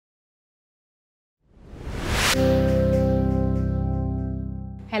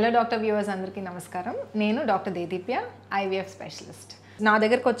Hello doctor viewers అందరికీ నమస్కారం. నేను డాక్టర్ దేదీప్య, ఐవీఎఫ్ స్పెషలిస్ట్. నా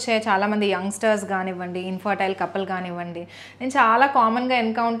దగ్గరకు వచ్చే చాలామంది యంగ్స్టర్స్ కానివ్వండి, ఇన్ఫర్టైల్ కపుల్ కానివ్వండి, నేను చాలా కామన్గా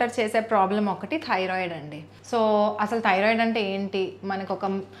ఎన్కౌంటర్ చేసే ప్రాబ్లం ఒకటి థైరాయిడ్ అండి. సో అసలు థైరాయిడ్ అంటే ఏంటి, మనకు ఒక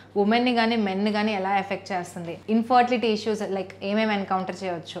ఉమెన్ని కానీ మెన్ని కానీ ఎలా ఎఫెక్ట్ చేస్తుంది, ఇన్ఫర్టిలిటీ ఇష్యూస్ లైక్ ఏమేమి ఎన్కౌంటర్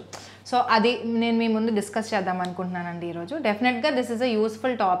చేయవచ్చు, సో అది నేను మీ ముందు డిస్కస్ చేద్దాం అనుకుంటున్నానండి ఈరోజు. డెఫినెట్గా this is a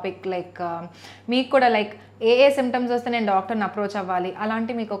useful topic. Like మీకు కూడా లైక్ ఏ సిమ్టమ్స్ వస్తే నేను డాక్టర్ని అప్రోచ్ అవ్వాలి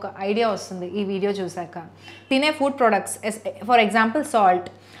అలాంటి మీకు ఒక ఐడియా వస్తుంది ఈ వీడియో చూసాక. తినే food products for example salt,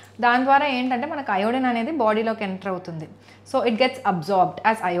 దాని ద్వారా ఏంటంటే మనకు అయోడిన్ అనేది బాడీలోకి ఎంటర్ అవుతుంది. So it gets absorbed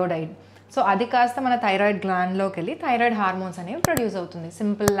as iodide. So అది కాస్త మన థైరాయిడ్ గ్లాండ్లోకి వెళ్ళి థైరాయిడ్ హార్మోన్స్ అనేవి ప్రొడ్యూస్ అవుతుంది.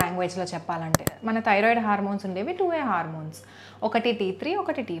 సింపుల్ లాంగ్వేజ్లో చెప్పాలంటే మన థైరాయిడ్ హార్మోన్స్ ఉండేవి 2A హార్మోన్స్, ఒకటి T3,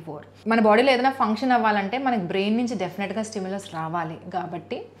 ఒకటి T4. మన బాడీలో ఏదైనా ఫంక్షన్ అవ్వాలంటే మనకి బ్రెయిన్ నుంచి డెఫినెట్గా స్టిమ్యులస్ రావాలి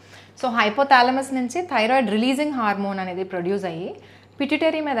కాబట్టి సో హైపోథాలమస్ నుంచి థైరాయిడ్ రిలీజింగ్ హార్మోన్ అనేది ప్రొడ్యూస్ అయ్యి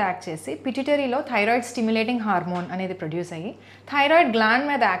పిట్యూటరీ మీద యాక్ట్ చేసి పిట్యూటరీలో థైరాయిడ్ స్టిమ్యులేటింగ్ హార్మోన్ అనేది ప్రొడ్యూస్ అయ్యి థైరాయిడ్ గ్లాండ్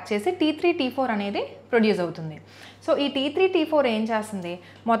మీద యాక్ట్ చేసి T3, T4 అనేది ప్రొడ్యూస్ అవుతుంది. సో ఈ T3, T4 ఏం చేస్తుంది,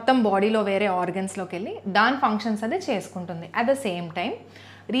 మొత్తం బాడీలో వేరే ఆర్గన్స్లోకి వెళ్ళి దాని ఫంక్షన్స్ అది చేసుకుంటుంది. At the same time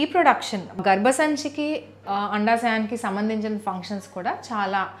reproduction, గర్భసంచికి అండాశయానికి సంబంధించిన ఫంక్షన్స్ కూడా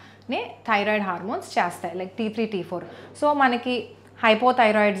చాలానే థైరాయిడ్ హార్మోన్స్ చేస్తాయి, లైక్ T3, T4. సో మనకి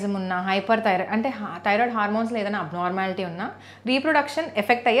హైపోథైరాయిడిజం ఉన్న, హైపర్థైరాయిడ్ అంటే థైరాయిడ్ హార్మోన్స్లో ఏదైనా అబ్నార్మాలిటీ ఉన్నా రీప్రొడక్షన్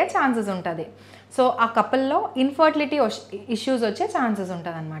ఎఫెక్ట్ అయ్యే ఛాన్సెస్ ఉంటుంది. సో ఆ కపుల్లో ఇన్ఫర్టిలిటీ ఇష్యూస్ వచ్చే ఛాన్సెస్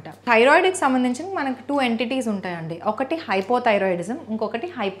ఉంటుంది అనమాట. థైరాయిడ్కి సంబంధించిన మనకు 2 ఎంటిటీస్ ఉంటాయండి. ఒకటి హైపోథైరాయిడిజం, ఇంకొకటి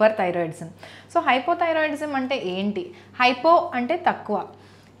హైపర్థైరాయిడిజం. సో హైపోథైరాయిడిజం అంటే ఏంటి, హైపో అంటే తక్కువ,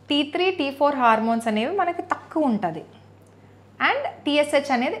 T3, T4 హార్మోన్స్ అనేవి మనకి తక్కువ ఉంటుంది అండ్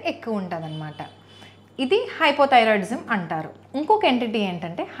TSH అనేది ఎక్కువ ఉంటుంది అనమాట. ఇది హైపోథైరాయిడిజం అంటారు. ఇంకొక ఎంటిటీ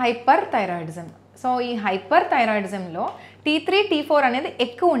ఏంటంటే హైపర్ థైరాయిడిజం. సో ఈ హైపర్ థైరాయిడిజంలో T3, T4 అనేది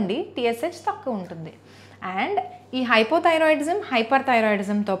ఎక్కువ ఉండి TSH తక్కువ ఉంటుంది. అండ్ ఈ హైపోథైరాయిడిజం, హైపర్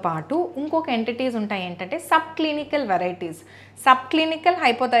థైరాయిడిజంతో పాటు ఇంకొక ఎంటిటీస్ ఉంటాయి ఏంటంటే sub clinical varieties. Sub clinical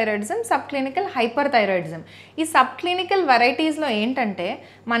hypothyroidism, sub clinical hyper thyroidism. ఈ సబ్ క్లినికల్ వెరైటీస్లో ఏంటంటే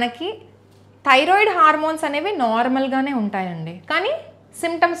మనకి థైరాయిడ్ హార్మోన్స్ అనేవి నార్మల్గానే ఉంటాయండి, కానీ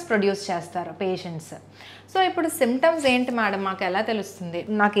సిమ్టమ్స్ ప్రొడ్యూస్ చేస్తారు పేషెంట్స్. సో ఇప్పుడు సిమ్టమ్స్ ఏంటి మేడం, మాకు ఎలా తెలుస్తుంది,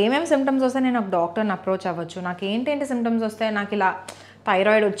 నాకు ఏమేమి సిమ్టమ్స్ వస్తే నేను ఒక డాక్టర్ని అప్రోచ్ అవ్వచ్చు, నాకు ఏంటేంటి సిమ్టమ్స్ వస్తే నాకు ఇలా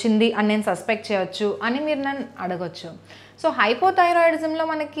థైరాయిడ్ వచ్చింది అని నేను సస్పెక్ట్ చేయొచ్చు అని మీరు నన్ను అడగచ్చు. సో హైపోథైరాయిడిజంలో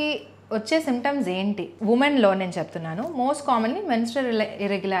మనకి వచ్చే సిమ్టమ్స్ ఏంటి, ఉమెన్లో నేను చెప్తున్నాను. మోస్ట్ కామన్లీ మెన్స్ట్రువల్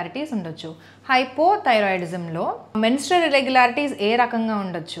ఇర్రెగ్యులారిటీస్ ఉండొచ్చు. హైపోథైరాయిడిజంలో మెన్స్ట్రువల్ ఇర్రెగ్యులారిటీస్ ఏ రకంగా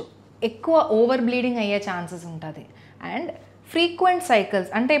ఉండొచ్చు, ఎక్కువ ఓవర్ బ్లీడింగ్ అయ్యే ఛాన్సెస్ ఉంటుంది. అండ్ ఫ్రీక్వెంట్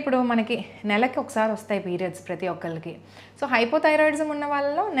సైకిల్స్, అంటే ఇప్పుడు మనకి నెలకి ఒకసారి వస్తాయి పీరియడ్స్ ప్రతి ఒక్కరికి. సో హైపోథైరాయిడిజం ఉన్న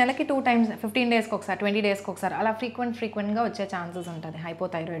వాళ్ళలో నెలకి 2 times, 15 daysకి ఒకసారి, 20 daysకి ఒకసారి అలా ఫ్రీక్వెంట్గా వచ్చే ఛాన్సెస్ ఉంటుంది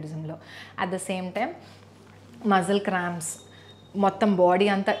హైపోథైరాయిడిజంలో. At the same time muscle cramps, మొత్తం బాడీ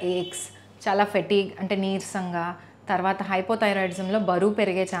అంతా ఏక్స్, చాలా ఫెటీగ్ అంటే నీరసంగా, తర్వాత హైపోథైరాయిడిజంలో బరువు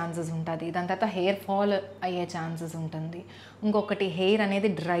పెరిగే ఛాన్సెస్ ఉంటుంది. దాని తర్వాత హెయిర్ ఫాల్ అయ్యే ఛాన్సెస్ ఉంటుంది. ఇంకొకటి హెయిర్ అనేది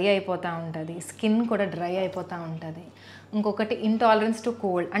డ్రై అయిపోతూ ఉంటుంది, స్కిన్ కూడా డ్రై అయిపోతూ ఉంటుంది. ఇంకొకటి ఇంటాలరెన్స్ టు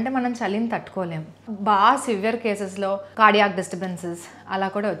కోల్డ్, అంటే మనం చలిని తట్టుకోలేం. బాగా సివియర్ కేసెస్లో కార్డియాక్ డిస్టర్బెన్సెస్ అలా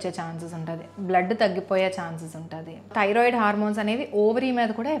కూడా వచ్చే ఛాన్సెస్ ఉంటుంది. బ్లడ్ తగ్గిపోయే ఛాన్సెస్ ఉంటుంది. థైరాయిడ్ హార్మోన్స్ అనేవి ఓవరీ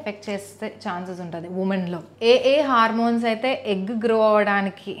మీద కూడా ఎఫెక్ట్ చేసే ఛాన్సెస్ ఉంటుంది ఉమెన్లో. ఏ హార్మోన్స్ అయితే ఎగ్ గ్రో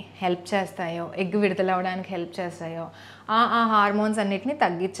అవ్వడానికి హెల్ప్ చేస్తాయో, ఎగ్ విడుదల అవ్వడానికి హెల్ప్ చేస్తాయో ఆ హార్మోన్స్ అన్నిటిని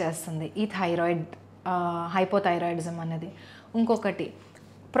తగ్గించేస్తుంది ఈ థైరాయిడ్ హైపోథైరాయిడిజం అనేది. ఇంకొకటి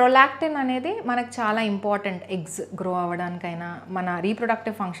ప్రొలాక్టిన్ అనేది మనకు చాలా ఇంపార్టెంట్, ఎగ్స్ గ్రో అవ్వడానికైనా మన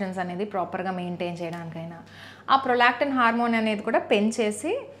రీప్రొడక్టివ్ ఫంక్షన్స్ అనేది ప్రాపర్గా మెయింటైన్ చేయడానికైనా ఆ ప్రొలాక్టిన్ హార్మోన్ అనేది కూడా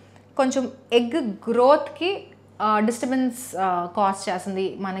పెంచేసి కొంచెం ఎగ్ గ్రోత్కి డిస్టర్బెన్స్ కాజ్ చేస్తుంది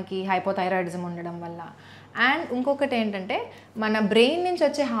మనకి హైపోథైరాయిడిజం ఉండడం వల్ల. అండ్ ఇంకొకటి ఏంటంటే మన బ్రెయిన్ నుంచి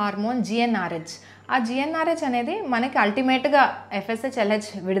వచ్చే హార్మోన్ GnRH. ఆ GnRH అనేది మనకి అల్టిమేట్గా FSH, LH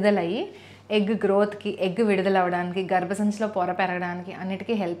విడుదలయ్యి ఎగ్ గ్రోత్కి, ఎగ్ విడుదల అవ్వడానికి, గర్భసంచిలో పొర పెరగడానికి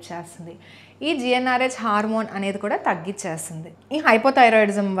అన్నిటికీ హెల్ప్ చేస్తుంది. ఈ GnRH హార్మోన్ అనేది కూడా తగ్గించేస్తుంది. ఈ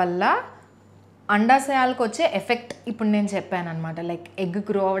హైపోథైరాయిడిజం వల్ల అండాశయాలకు వచ్చే ఎఫెక్ట్ ఇప్పుడు నేను చెప్పాను అనమాట. లైక్ ఎగ్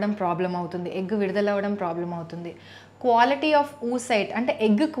గ్రో అవ్వడం ప్రాబ్లం అవుతుంది, ఎగ్ విడుదల అవ్వడం ప్రాబ్లం అవుతుంది. క్వాలిటీ ఆఫ్ ఊసైట్ అంటే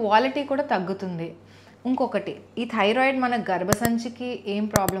ఎగ్ క్వాలిటీ కూడా తగ్గుతుంది. ఇంకొకటి ఈ థైరాయిడ్ మన గర్భసంచికి ఏం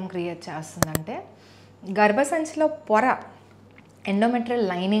ప్రాబ్లం క్రియేట్ చేస్తుందంటే గర్భసంచిలో పొర, ఎండోమెట్రియల్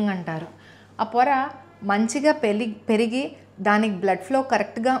లైనింగ్ అంటారు, ఆ పొర మంచిగా పెరిగి దానికి బ్లడ్ ఫ్లో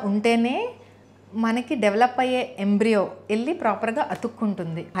కరెక్ట్గా ఉంటేనే మనకి డెవలప్ అయ్యే ఎంబ్రియో వెళ్ళి ప్రాపర్గా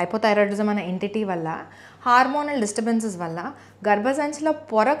అతుక్కుంటుంది. హైపోథైరాయిడిజం అనే ఎంటిటీ వల్ల, హార్మోనల్ డిస్టర్బెన్సెస్ వల్ల గర్భసంచిలో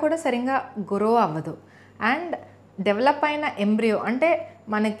పొర కూడా సరిగ్గా గ్రో అవ్వదు. అండ్ డెవలప్ అయిన ఎంబ్రియో అంటే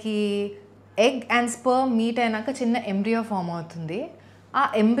మనకి ఎగ్ అండ్ స్పర్మ్ మీట్ అయినాక చిన్న ఎంబ్రియో ఫామ్ అవుతుంది. ఆ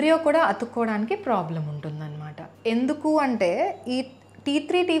ఎంబ్రియో కూడా అతుక్కోవడానికి ప్రాబ్లం ఉంటుందన్నమాట. ఎందుకు అంటే ఈ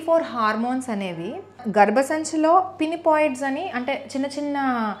T3 T4 హార్మోన్స్ అనేవి గర్భసంచిలో పినిపాయిడ్స్ అని అంటే చిన్న చిన్న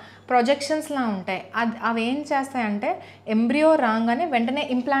ప్రొజెక్షన్స్లా ఉంటాయి. అవి ఏం చేస్తాయంటే ఎంబ్రియో రాగానే వెంటనే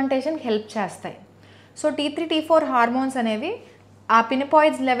ఇంప్లాంటేషన్కి హెల్ప్ చేస్తాయి. సో T3 T4 హార్మోన్స్ అనేవి ఆ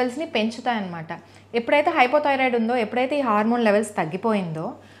పినిపాయిడ్స్ లెవెల్స్ని పెంచుతాయన్నమాట. ఎప్పుడైతే హైపోథైరాయిడ్ ఉందో, ఎప్పుడైతే ఈ హార్మోన్ లెవెల్స్ తగ్గిపోయిందో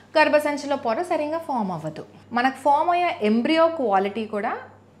గర్భసంచిలో పొర సరిగ్గా ఫామ్ అవ్వదు. మనకు ఫామ్ అయ్యే ఎంబ్రియో క్వాలిటీ కూడా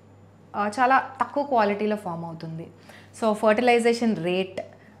చాలా తక్కువ క్వాలిటీలో ఫామ్ అవుతుంది. సో ఫర్టిలైజేషన్ రేట్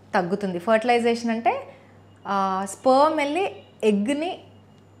తగ్గుతుంది. ఫర్టిలైజేషన్ అంటే స్పర్మ్ వెళ్ళి ఎగ్ని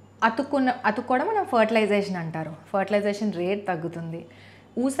అతుక్కోవడం మనం ఫర్టిలైజేషన్ అంటారు. ఫర్టిలైజేషన్ రేట్ తగ్గుతుంది.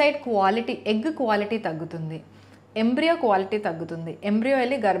 ఊసైడ్ క్వాలిటీ, ఎగ్ క్వాలిటీ తగ్గుతుంది. ఎంబ్రియో క్వాలిటీ తగ్గుతుంది. ఎంబ్రియో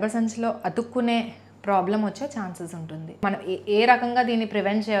వెళ్ళి గర్భసంచిలో అతుక్కునే ప్రాబ్లం వచ్చే ఛాన్సెస్ ఉంటుంది. మనం ఏ రకంగా దీన్ని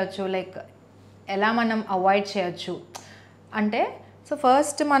ప్రివెంట్ చేయొచ్చు, లైక్ ఎలా మనం అవాయిడ్ చేయొచ్చు అంటే, సో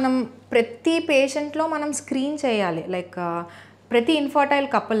ఫస్ట్ మనం ప్రతి పేషెంట్లో మనం స్క్రీన్ చేయాలి. లైక్ ప్రతి ఇన్ఫర్టైల్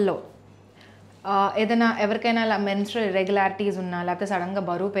కపుల్లో ఏదైనా ఎవరికైనా మెన్స్ట్రువల్ ఇర్రెగ్యులారిటీస్ ఉన్నా, లేకపోతే సడన్గా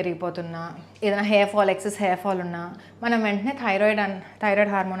బరువు పెరిగిపోతున్నా, ఏదైనా ఎక్సెస్ హెయిర్ ఫాల్ ఉన్నా మనం వెంటనే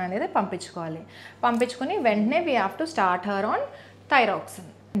థైరాయిడ్ హార్మోన్ అనేది పంపించుకొని వెంటనే we have to start her on thyroxine.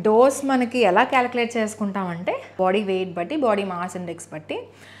 Dose మనకి ఎలా క్యాలిక్యులేట్ చేసుకుంటామంటే బాడీ వెయిట్ బట్టి, బాడీ మాస్ ఇండెక్స్ బట్టి.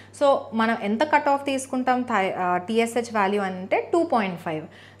 సో మనం ఎంత కట్ ఆఫ్ తీసుకుంటాం TSH వాల్యూ అంటే 2.5.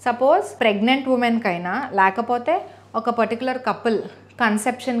 సపోజ్ ప్రెగ్నెంట్ ఉమెన్కైనా, లేకపోతే ఒక పర్టికులర్ కపుల్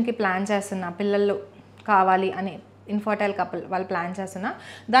కన్సెప్షన్కి ప్లాన్ చేస్తున్నా, పిల్లలు కావాలి అని ఇన్ఫర్టైల్ కపుల్ వాళ్ళు ప్లాన్ చేస్తున్నా,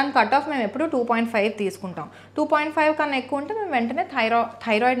 దాని కట్ ఆఫ్ మేము ఎప్పుడు 2.5 తీసుకుంటాం. 2.5 కన్నా ఎక్కువ ఉంటే మేము వెంటనే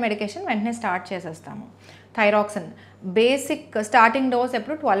థైరాయిడ్ మెడికేషన్ వెంటనే స్టార్ట్ చేసేస్తాము. థైరాక్సిన్ బేసిక్ స్టార్టింగ్ డోస్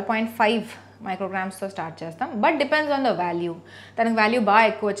ఎప్పుడు 12.5 మైక్రోగ్రామ్స్తో స్టార్ట్ చేస్తాం. But depends on the value. దానికి వాల్యూ బాగా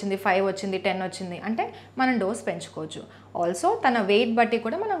ఎక్కువ వచ్చింది, 5 వచ్చింది, 10 వచ్చింది అంటే మనం డోస్ పెంచుకోవచ్చు. ఆల్సో తన వెయిట్ బట్టి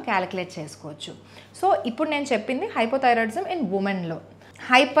కూడా మనం క్యాలిక్యులేట్ చేసుకోవచ్చు. సో ఇప్పుడు నేను చెప్పింది హైపోథైరాయిడిజం ఇన్ ఉమెన్లో.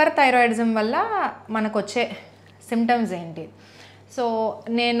 హైపర్ థైరాయిడిజం వల్ల మనకు వచ్చే సిమ్టమ్స్ ఏంటి? సో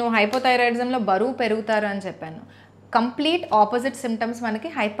నేను హైపోథైరాయిడిజంలో బరువు పెరుగుతారు అని చెప్పాను. కంప్లీట్ ఆపోజిట్ సిమ్టమ్స్ మనకి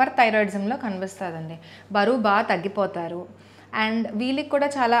హైపర్ థైరాయిడిజంలో కనిపిస్తుందండి. బరువు బాగా తగ్గిపోతారు అండ్ వీళ్ళకి కూడా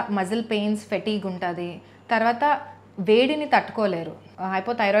చాలా మజిల్ పెయిన్స్, ఫెటీగ్ ఉంటుంది. తర్వాత వేడిని తట్టుకోలేరు.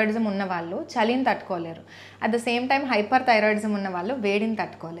 హైపోథైరాయిడిజం ఉన్న వాళ్ళు చలిని తట్టుకోలేరు. At the same time hyper thyroidism ఉన్న వాళ్ళు వేడిని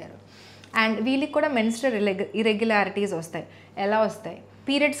తట్టుకోలేరు. అండ్ వీళ్ళకి కూడా మెన్స్ట్రువల్ ఇర్రెగ్యులారిటీస్ వస్తాయి. ఎలా వస్తాయి?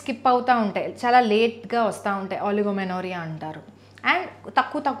 పీరియడ్ స్కిప్ అవుతూ ఉంటాయి, చాలా లేట్గా వస్తూ ఉంటాయి, ఆలిగోమెనోరియా అంటారు. అండ్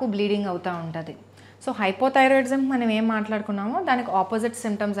తక్కువ బ్లీడింగ్ అవుతూ ఉంటుంది. సో హైపోథైరాయిడిజం మనం ఏం మాట్లాడుకున్నామో దానికి ఆపోజిట్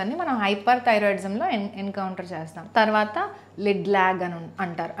సిమ్టమ్స్ అన్ని మనం హైపర్ థైరాయిడిజంలో ఎన్కౌంటర్ చేస్తాం. తర్వాత లిడ్ ల్యాగ్ అని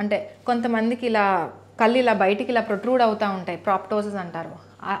అంటారు. అంటే కొంతమందికి ఇలా కళ్ళు ఇలా బయటికి ఇలా ప్రొట్రూడ్ అవుతూ ఉంటాయి, ప్రాప్టోసిస్ అంటారు.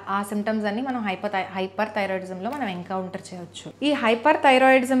 ఆ సిమ్టమ్స్ అన్ని మనం హైపర్ థైరాయిడిజంలో మనం ఎన్కౌంటర్ చేయొచ్చు. ఈ హైపర్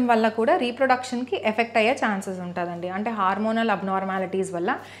థైరాయిడిజం వల్ల కూడా రీప్రొడక్షన్కి ఎఫెక్ట్ అయ్యే ఛాన్సెస్ ఉంటుందండి. అంటే హార్మోనల్ అబ్నార్మాలిటీస్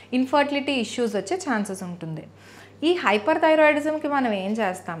వల్ల ఇన్ఫర్టిలిటీ ఇష్యూస్ వచ్చే ఛాన్సెస్ ఉంటుంది. ఈ హైపర్ థైరాయిడిజంకి మనం ఏం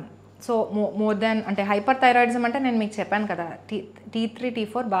చేస్తాం? సో మోర్ దాన్ అంటే హైపర్ థైరాయిడిజం అంటే నేను మీకు చెప్పాను కదా, T3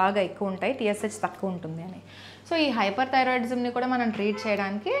 T4 బాగా ఎక్కువ ఉంటాయి, TSH తక్కువ ఉంటుంది అని. సో ఈ హైపర్ థైరాయిడిజంని కూడా మనం ట్రీట్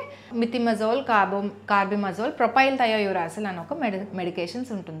చేయడానికి మిథిమజోల్, కార్బిమజోల్, ప్రొపైల్ థయోయురాసిల్ అని ఒక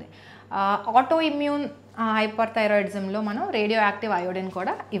మెడికేషన్స్ ఉంటుంది. ఆటో ఇమ్యూన్ హైపర్ థైరాయిడిజంలో మనం రేడియో యాక్టివ్ అయోడిన్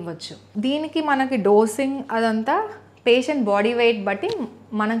కూడా ఇవ్వచ్చు. దీనికి మనకి డోసింగ్ అదంతా పేషెంట్ బాడీ వెయిట్ బట్టి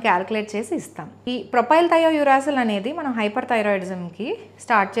మనం క్యాలిక్యులేట్ చేసి ఇస్తాం. ఈ ప్రొపైల్ థయోయురాసిల్ అనేది మనం హైపర్ థైరాయిడిజంకి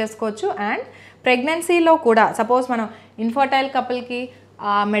స్టార్ట్ చేసుకోవచ్చు. అండ్ ప్రెగ్నెన్సీలో కూడా సపోజ్ మనం ఇన్ఫర్టైల్ కపుల్కి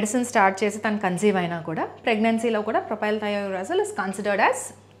మెడిసిన్ స్టార్ట్ చేసి తను కన్సీవ్ అయినా కూడా ప్రెగ్నెన్సీలో కూడా propyl థయోయురాసిల్ is considered as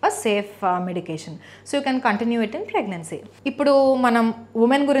a safe medication. So you can continue it in pregnancy. ఇప్పుడు మనం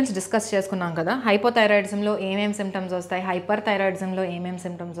ఉమెన్ గురించి డిస్కస్ చేసుకున్నాం కదా, హైపోథైరాయిడిజంలో ఏమేమి సిమ్టమ్స్ వస్తాయి, హైపర్ థైరాయిడిజంలో ఏమేమి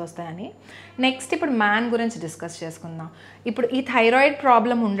సిమ్టమ్స్ వస్తాయని. నెక్స్ట్ ఇప్పుడు మ్యాన్ గురించి డిస్కస్ చేసుకుందాం. ఇప్పుడు ఈ థైరాయిడ్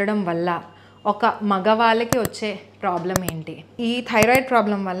ప్రాబ్లం ఉండడం వల్ల ఒక మగవాళ్ళకి వచ్చే ప్రాబ్లం ఏంటి? ఈ థైరాయిడ్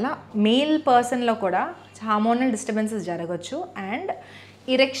ప్రాబ్లం వల్ల మేల్ పర్సన్లో కూడా హార్మోనల్ డిస్టర్బెన్సెస్ జరగవచ్చు. And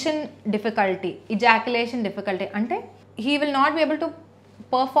erection difficulty, ejaculation difficulty, అంటే he will not be able to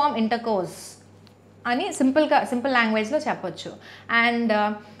perform intercourse అని సింపుల్ లాంగ్వేజ్లో చెప్పొచ్చు. అండ్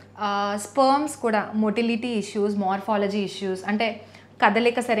స్పర్మ్స్ కూడా మొటిలిటీ ఇష్యూస్, మార్ఫాలజీ ఇష్యూస్, అంటే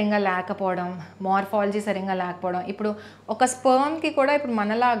కదలిక సరిగ్గా లేకపోవడం, మార్ఫాలజీ సరిగ్గా లేకపోవడం. ఇప్పుడు ఒక స్పర్మ్కి కూడా ఇప్పుడు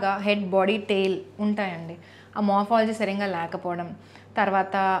మనలాగా హెడ్, బాడీ, టెయిల్ ఉంటాయండి. ఆ మార్ఫాలజీ సరిగ్గా లేకపోవడం.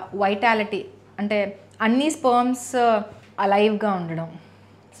 తర్వాత వైటాలిటీ, అంటే అన్ని స్పర్మ్స్ అలైవ్గా ఉండడం.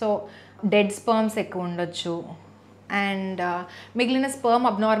 సో డెడ్ స్పర్మ్స్ ఎక్కువ ఉండొచ్చు. అండ్ మిగిలిన స్పర్మ్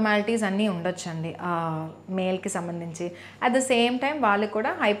అబ్నార్మాలిటీస్ అన్నీ ఉండొచ్చండి మేల్కి సంబంధించి. అట్ ద సేమ్ టైం వాళ్ళకి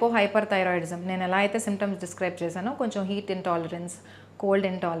కూడా హైపర్థైరాయిడిజం, నేను ఎలా అయితే సిమ్టమ్స్ డిస్క్రైబ్ చేశానో, కొంచెం heat intolerance, cold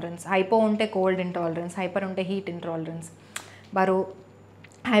intolerance, hypo ఉంటే కోల్డ్ ఇంటాలరెన్స్, హైపర్ ఉంటే హీట్ ఇంటాలరెన్స్, బరువు,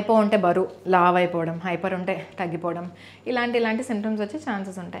 హైపో ఉంటే బరువు లావ్ అయిపోవడం, హైపర్ ఉంటే తగ్గిపోవడం, ఇలాంటి సిమ్టమ్స్ వచ్చే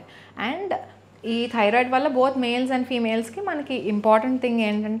ఛాన్సెస్ ఉంటాయి. అండ్ ఈ థైరాయిడ్ వల్ల బోత్ మేల్స్ అండ్ ఫీమేల్స్కి మనకి ఇంపార్టెంట్ థింగ్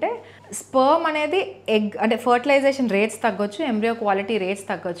ఏంటంటే స్పర్మ్ అనేది ఎగ్ అంటే fertilisation rates తగ్గొచ్చు, embryo quality rates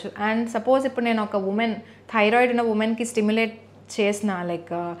తగ్గొచ్చు. And suppose ఇప్పుడు నేను ఒక ఉమెన్, థైరాయిడ్ ఉన్న ఉమెన్కి స్టిమ్యులేట్ చేసిన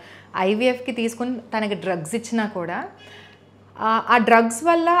లైక్ ఐవీఎఫ్కి తీసుకుని తనకి డ్రగ్స్ ఇచ్చినా కూడా ఆ డ్రగ్స్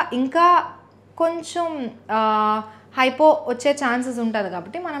వల్ల ఇంకా కొంచెం హైపో వచ్చే ఛాన్సెస్ ఉంటుంది.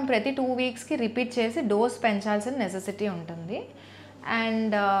 కాబట్టి మనం ప్రతి 2 వీక్స్కి రిపీట్ చేసి డోస్ పెంచాల్సిన నెసెసిటీ ఉంటుంది.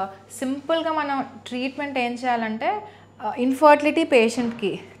 అండ్ సింపుల్గా మనం ట్రీట్మెంట్ ఏం చేయాలంటే ఇన్ఫర్టిలిటీ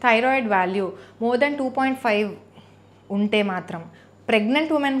పేషెంట్కి థైరాయిడ్ వాల్యూ మోర్ దెన్ 2.5 ఉంటే మాత్రం,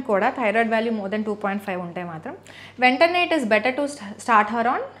 ప్రెగ్నెంట్ ఉమెన్ కూడా థైరాయిడ్ వాల్యూ మోర్ దెన్ 2.5 ఉంటే మాత్రం వెంటనే it is better to start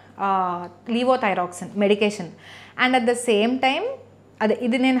her on లీవోథైరాక్సిన్ medication. And at the same time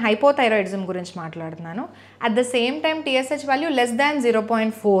ఇది నేను హైపోథైరాయిడిజం గురించి మాట్లాడుతున్నాను. At the same time TSH value less than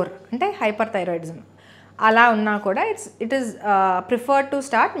 0.4 అంటే హైపర్థైరాయిడిజం అలా ఉన్నా కూడా it is preferred to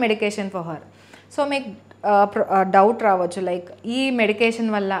start medication for her. So మీకు doubt రావచ్చు లైక్ ఈ మెడికేషన్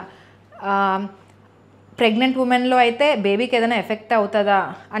వల్ల ప్రెగ్నెంట్ ఉమెన్లో అయితే బేబీకి ఏదైనా ఎఫెక్ట్ అవుతుందా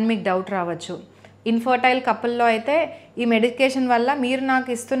అని మీకు డౌట్ రావచ్చు. ఇన్ఫర్టైల్ కపుల్లో అయితే ఈ మెడికేషన్ వల్ల మీరు నాకు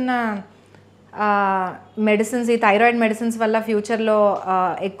ఇస్తున్న మెడిసిన్స్, ఈ థైరాయిడ్ మెడిసిన్స్ వల్ల ఫ్యూచర్లో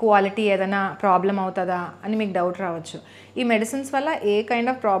ఎగ్ క్వాలిటీ ఏదైనా ప్రాబ్లం అవుతుందా అని మీకు డౌట్ రావచ్చు. ఈ మెడిసిన్స్ వల్ల ఏ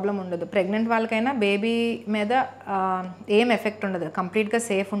కైండ్ ఆఫ్ ప్రాబ్లం ఉండదు. ప్రెగ్నెంట్ వాళ్ళకైనా బేబీ మీద ఏం ఎఫెక్ట్ ఉండదు, కంప్లీట్గా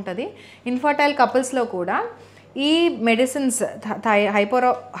సేఫ్ ఉంటుంది. ఇన్ఫర్టైల్ కపుల్స్లో కూడా ఈ మెడిసిన్స్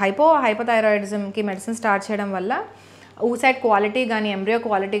హైపోథైరాయిడిజంకి మెడిసిన్ స్టార్ట్ చేయడం వల్ల ఊసైడ్ క్వాలిటీ కానీ, ఎంబ్రియో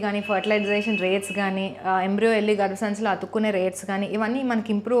క్వాలిటీ కానీ, ఫర్టిలైజేషన్ రేట్స్ కానీ, ఎంబ్రియో వెళ్ళి గర్భసంచిలో అతుక్కునే రేట్స్ కానీ ఇవన్నీ మనకి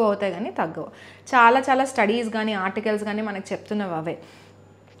ఇంప్రూవ్ అవుతాయి కానీ తగ్గవు. చాలా స్టడీస్ కానీ ఆర్టికల్స్ కానీ మనకు చెప్తున్నవి అవే.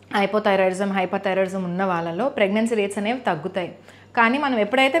 హైపర్థైరాయిడిజం ఉన్న వాళ్ళలో ప్రెగ్నెన్సీ రేట్స్ అనేవి తగ్గుతాయి. కానీ మనం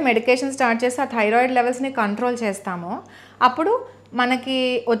ఎప్పుడైతే మెడికేషన్ స్టార్ట్ చేసి ఆ థైరాయిడ్ లెవెల్స్ని కంట్రోల్ చేస్తామో అప్పుడు మనకి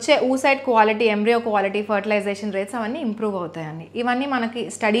వచ్చే oocyte quality, embryo quality, fertilisation rates అవన్నీ ఇంప్రూవ్ అవుతాయండి. ఇవన్నీ మనకి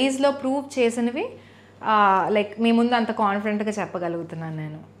స్టడీస్లో ప్రూవ్ చేసినవి. లైక్ మీ ముందు అంత కాన్ఫిడెంట్గా చెప్పగలుగుతున్నాను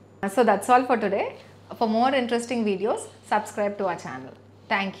నేను. So that's all for today. For more interesting videos subscribe to our channel.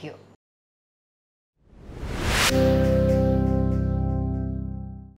 Thank you.